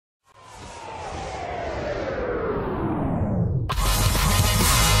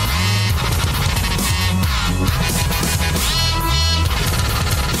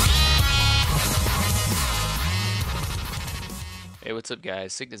what's up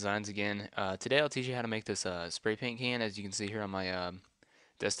guys? Sick Designs again. Today I'll teach you how to make this spray paint can, as you can see here on my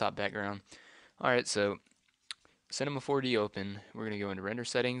desktop background. Alright, so Cinema 4D open. We're going to go into render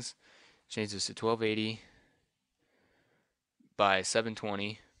settings, change this to 1280 by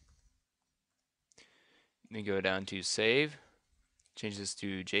 720. Then go down to save, change this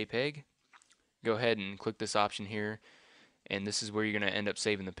to JPEG. Go ahead and click this option here, and this is where you're going to end up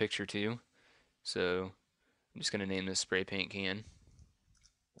saving the picture to. So I'm just going to name this spray paint can.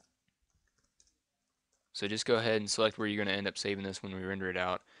 So just go ahead and select where you're going to end up saving this when we render it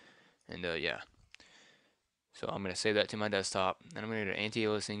out. And yeah. So I'm going to save that to my desktop. Then I'm going to go to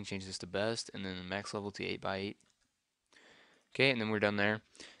anti-aliasing, change this to best, and then max level to 8x8. Okay, and then we're done there.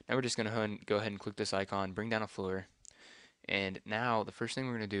 Now we're just going to go ahead and click this icon, bring down a floor. And now the first thing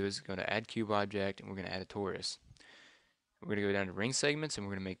we're going to do is go to add cube object, and we're going to add a torus. We're going to go down to ring segments, and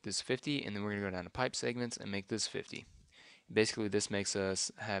we're going to make this 50, and then we're going to go down to pipe segments and make this 50. Basically, this makes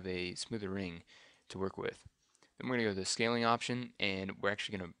us have a smoother ring to work with. Then we're going to go to the scaling option, and we're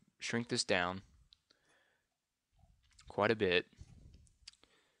actually going to shrink this down quite a bit.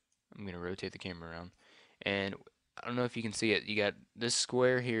 I'm going to rotate the camera around, and I don't know if you can see it. You got this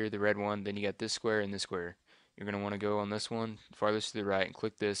square here, the red one, then you got this square and this square. You're going to want to go on this one farthest to the right and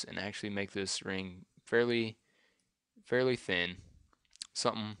click this and actually make this ring fairly thin,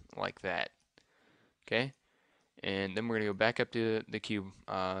 something like that. Okay, and then we're going to go back up to the cube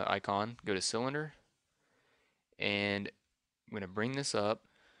icon, go to cylinder, and I'm going to bring this up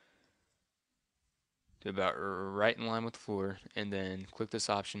to about right in line with the floor, and then click this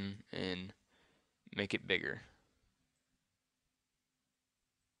option and make it bigger.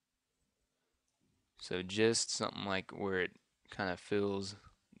 So just something like where it kind of fills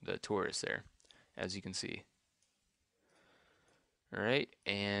the torus there, as you can see. Alright,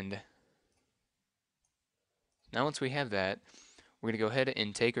 and now once we have that, we're going to go ahead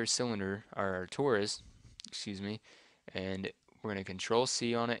and take our cylinder, our torus, excuse me, and we're going to Control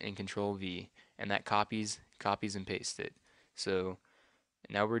C on it and Control V, and that copies and pastes it. So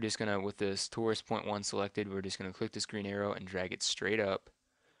now we're just going to, with this torus point 1 selected, we're just going to click this green arrow and drag it straight up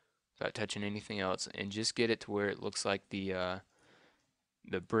without touching anything else, and just get it to where it looks like the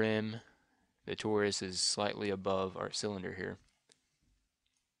brim, the torus, is slightly above our cylinder here.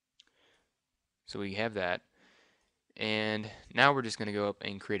 So we have that. And now we're just going to go up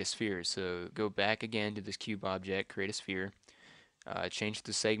and create a sphere. So go back again to this cube object, create a sphere, change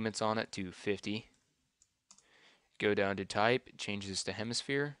the segments on it to 50. Go down to type, change this to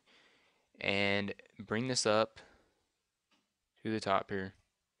hemisphere, and bring this up to the top here.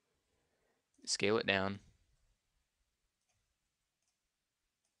 Scale it down.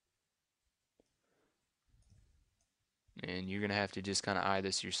 And you're going to have to just kind of eye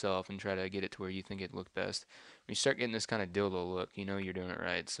this yourself and try to get it to where you think it looked best. When you start getting this kind of dildo look, you know you're doing it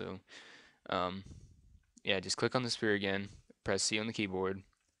right. So, yeah, just click on the sphere again, press C on the keyboard,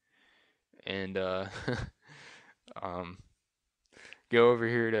 and go over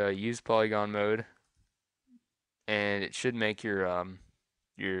here to use polygon mode, and it should make your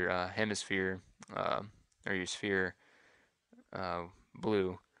hemisphere or your sphere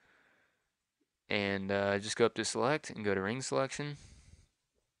blue. And just go up to select and go to ring selection.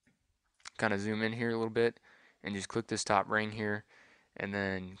 Kind of zoom in here a little bit and just click this top ring here, and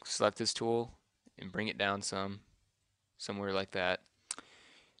then select this tool and bring it down somewhere like that.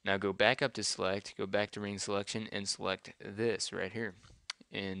 Now go back up to select, go back to ring selection, and select this right here,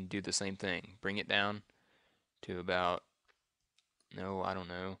 and do the same thing. Bring it down to about, no, I don't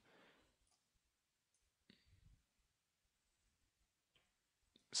know,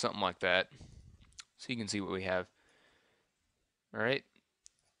 something like that, so you can see what we have. Alright,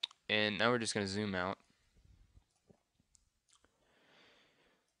 and now we're just going to zoom out.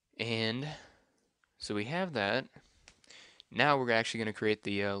 And so we have that. Now we're actually going to create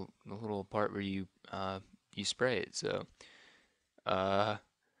the little part where you spray it. So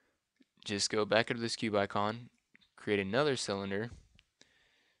just go back into this cube icon, create another cylinder,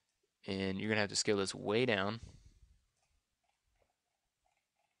 and you're going to have to scale this way down.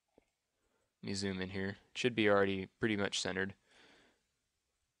 Let me zoom in here. It should be already pretty much centered.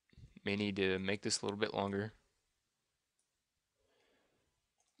 May need to make this a little bit longer,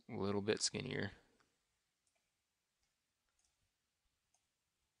 a little bit skinnier.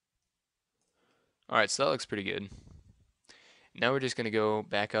 Alright, so that looks pretty good. Now we're just going to go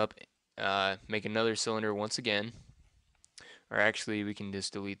back up, make another cylinder once again. Or actually, we can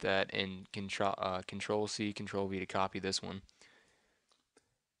just delete that and Control C, Control V to copy this one.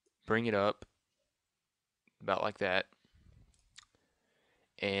 Bring it up about like that.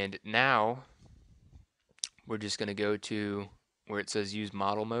 And now we're just going to go to where it says use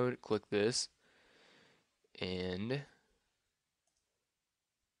model mode, click this and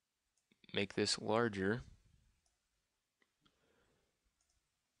make this larger.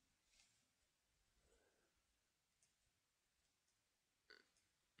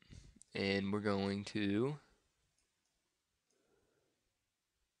 And we're going to,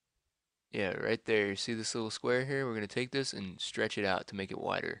 yeah, right there. See this little square here? We're going to take this and stretch it out to make it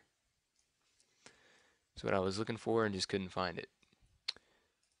wider. That's what I was looking for and just couldn't find it.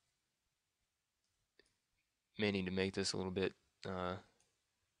 May need to make this a little bit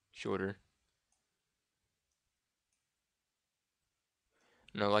shorter.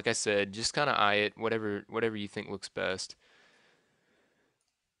 No, like I said, just kind of eye it, whatever you think looks best.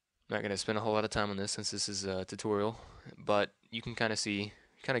 I'm not going to spend a whole lot of time on this since this is a tutorial, but you can kind of see,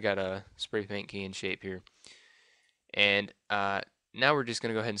 kind of got a spray paint can shape here. And now we're just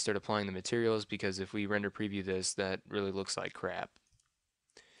going to go ahead and start applying the materials, because if we render preview this, that really looks like crap.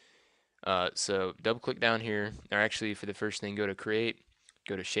 So double click down here, or actually for the first thing, go to create,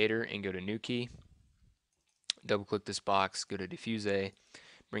 go to shader and go to new key. Double click this box, go to diffuse A,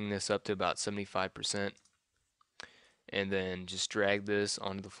 bring this up to about 75%, and then just drag this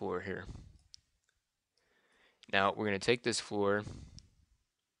onto the floor here. Now we're going to take this floor,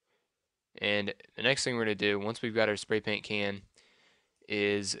 and the next thing we're going to do, once we've got our spray paint can,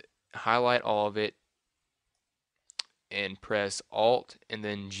 is highlight all of it and press Alt and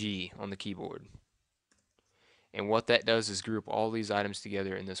then G on the keyboard. And what that does is group all these items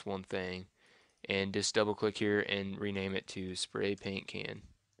together in this one thing. And just double click here and rename it to spray paint can,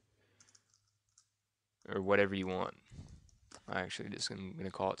 or whatever you want. I actually I'm going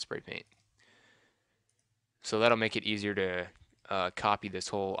to call it spray paint. So that'll make it easier to copy this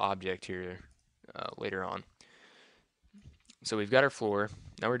whole object here later on. So we've got our floor.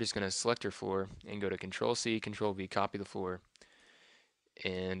 Now we're just going to select our floor and go to Control C, Control V, copy the floor,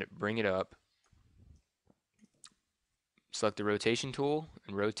 and bring it up. Select the rotation tool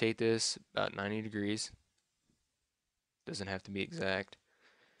and rotate this about 90 degrees. Doesn't have to be exact.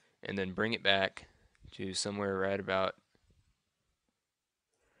 And then bring it back to somewhere right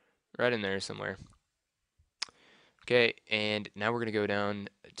in there somewhere. Okay, and now we're going to go down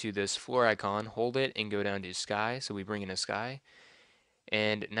to this floor icon, hold it, and go down to sky. So we bring in a sky.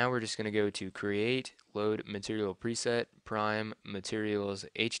 And now we're just going to go to create, load material preset, prime materials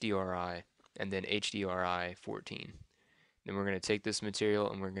HDRI, and then HDRI 14. Then we're going to take this material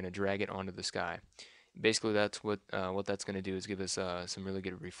and we're going to drag it onto the sky. Basically, that's what that's going to do, is give us some really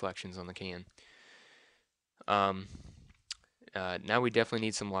good reflections on the can. Now we definitely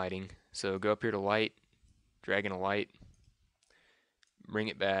need some lighting. So go up here to light, drag in a light, bring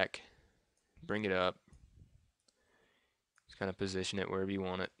it back, bring it up, just kind of position it wherever you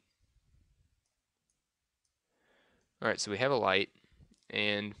want it. Alright, so we have a light,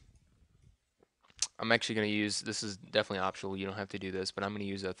 and I'm actually going to use, this is definitely optional, you don't have to do this, but I'm going to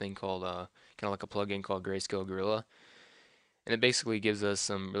use a thing called, kind of like a plugin called Grayscale Gorilla. And it basically gives us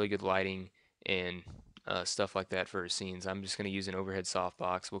some really good lighting and stuff like that for our scenes. I'm just going to use an overhead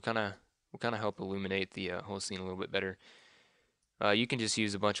softbox. We'll kind of help illuminate the whole scene a little bit better. You can just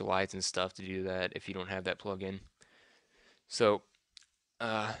use a bunch of lights and stuff to do that if you don't have that plugin. So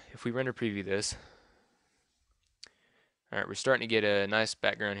if we render preview this, alright, we're starting to get a nice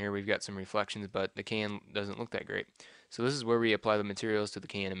background here. We've got some reflections, but the can doesn't look that great. So this is where we apply the materials to the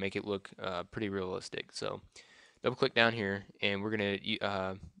can and make it look pretty realistic. So double click down here, and we're going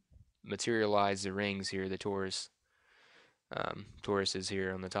to materialize the rings here, the torus. Torus is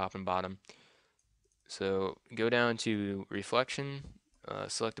here on the top and bottom. So go down to reflection,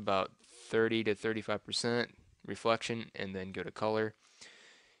 select about 30 to 35% reflection, and then go to color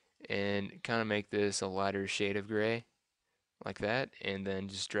and kind of make this a lighter shade of gray like that, and then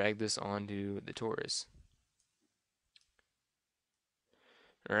just drag this onto the torus.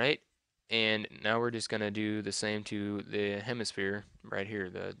 Alright, and now we're just going to do the same to the hemisphere right here,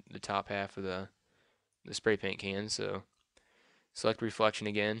 the top half of the spray paint can. So select reflection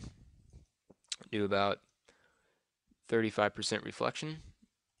again, do about 35% reflection,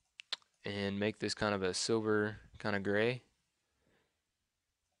 and make this kind of a silver kind of gray,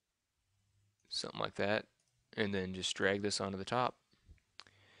 something like that, and then just drag this onto the top.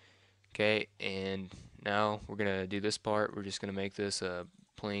 Okay, and now we're going to do this part. We're just going to make this a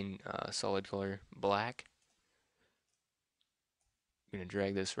plain solid color black. I'm going to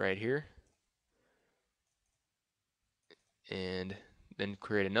drag this right here, and then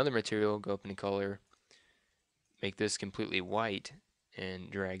create another material, go up in color, make this completely white,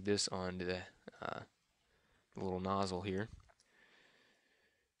 and drag this onto the little nozzle here.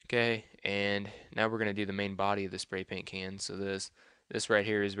 Okay, and now we're going to do the main body of the spray paint can. So this right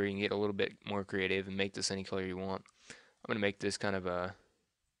here is where you can get a little bit more creative and make this any color you want. I'm going to make this kind of a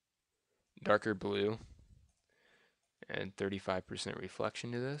darker blue, add 35%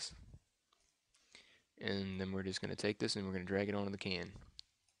 reflection to this. And then we're just going to take this and we're going to drag it onto the can.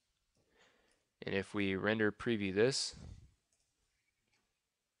 And if we render preview this,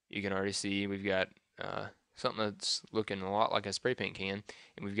 you can already see we've got something that's looking a lot like a spray paint can,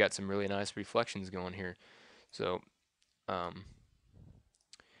 and we've got some really nice reflections going here. So now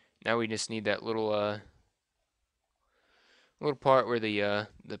we just need that little part where the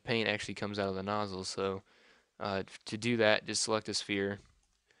paint actually comes out of the nozzle. So to do that, just select a sphere,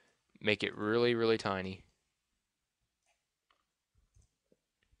 make it really, really tiny.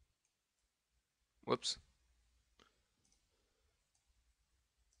 Whoops.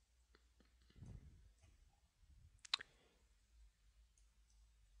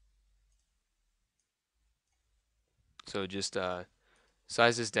 So just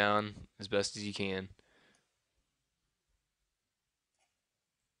size this down as best as you can.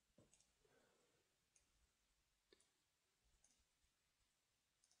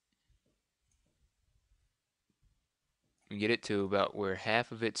 And get it to about where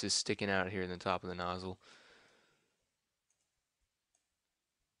half of it's just sticking out here in the top of the nozzle.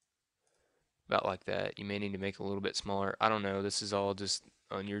 About like that. You may need to make it a little bit smaller. I don't know. This is all just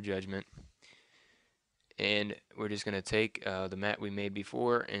on your judgment. And we're just going to take the mat we made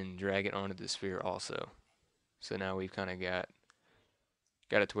before and drag it onto the sphere also. So now we've kind of got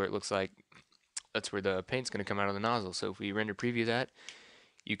it to where it looks like that's where the paint's going to come out of the nozzle. So if we render preview that,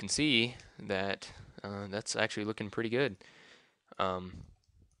 you can see that that's actually looking pretty good.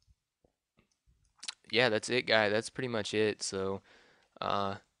 Yeah, that's it, guys. That's pretty much it. So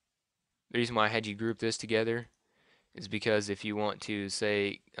the reason why I had you group this together is because if you want to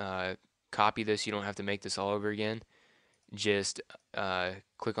say copy this, you don't have to make this all over again. Just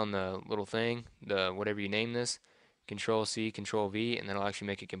click on the little thing, the whatever you name this, Control C, Control V, and that'll actually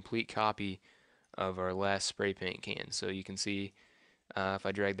make a complete copy of our last spray paint can. So you can see if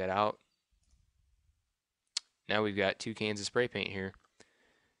I drag that out, now we've got 2 cans of spray paint here.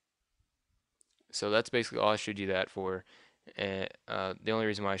 So that's basically all I showed you that for. The only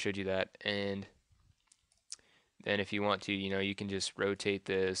reason why I showed you that, and then if you want to, you can just rotate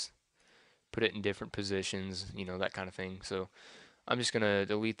this, put it in different positions, that kind of thing. So I'm just gonna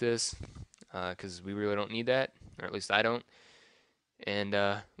delete this because we really don't need that, or at least I don't. And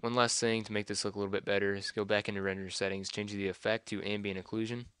one last thing to make this look a little bit better is go back into render settings, change the effect to ambient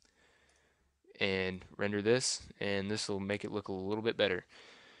occlusion, and render this, and this will make it look a little bit better.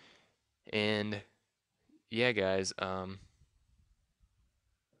 And yeah, guys,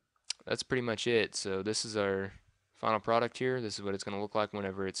 that's pretty much it. So this is our final product here. This is what it's going to look like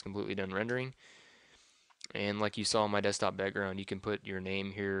whenever it's completely done rendering. And like you saw in my desktop background, you can put your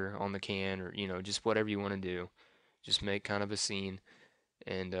name here on the can, or just whatever you want to do. Just make kind of a scene,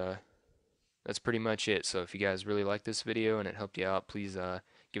 and that's pretty much it. So if you guys really like this video and it helped you out, please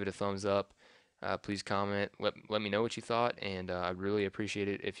give it a thumbs up. Please comment, let me know what you thought, and I'd really appreciate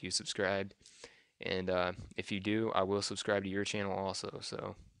it if you subscribed. And if you do, I will subscribe to your channel also.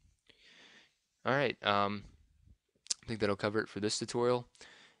 So, all right, I think that'll cover it for this tutorial,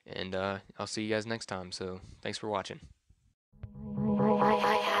 and I'll see you guys next time. So, thanks for watching.